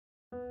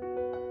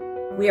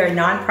We are a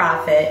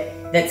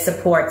nonprofit that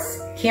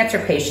supports cancer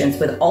patients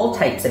with all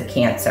types of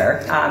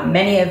cancer.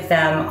 Many of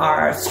them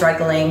are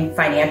struggling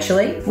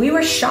financially. We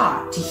were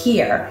shocked to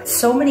hear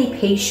so many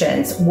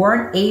patients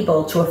weren't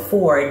able to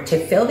afford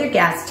to fill their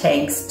gas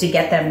tanks to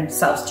get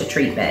themselves to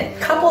treatment.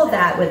 Couple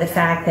that with the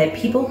fact that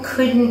people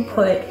couldn't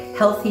put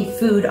healthy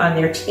food on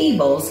their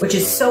tables, which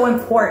is so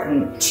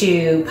important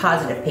to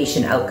positive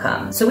patient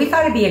outcomes. So we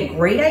thought it'd be a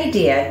great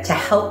idea to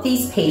help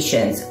these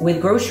patients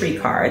with grocery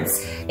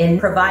cards and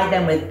provide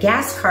them with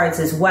gas cards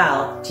as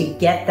well to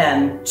get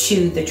them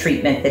to the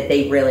treatment that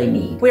they really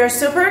need. We are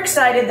super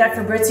excited that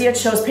Fabrizia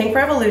chose Pink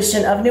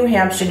Revolution of New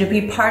Hampshire to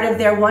be part of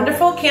their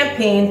wonderful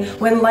campaign,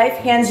 When Life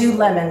Hands You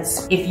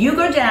Lemons. If you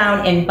go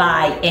down and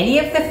buy any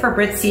of the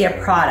Fabrizia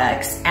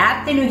products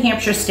at the New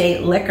Hampshire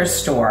State Liquor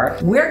Store,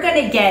 we're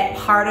gonna get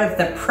part of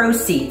the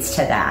proceeds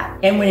to that.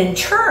 And when in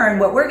turn,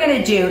 what we're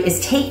gonna do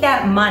is take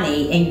that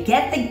money and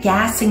get the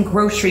gas and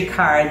grocery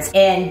cards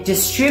and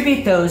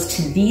distribute those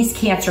to these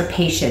cancer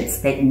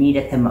patients that need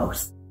it the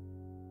most.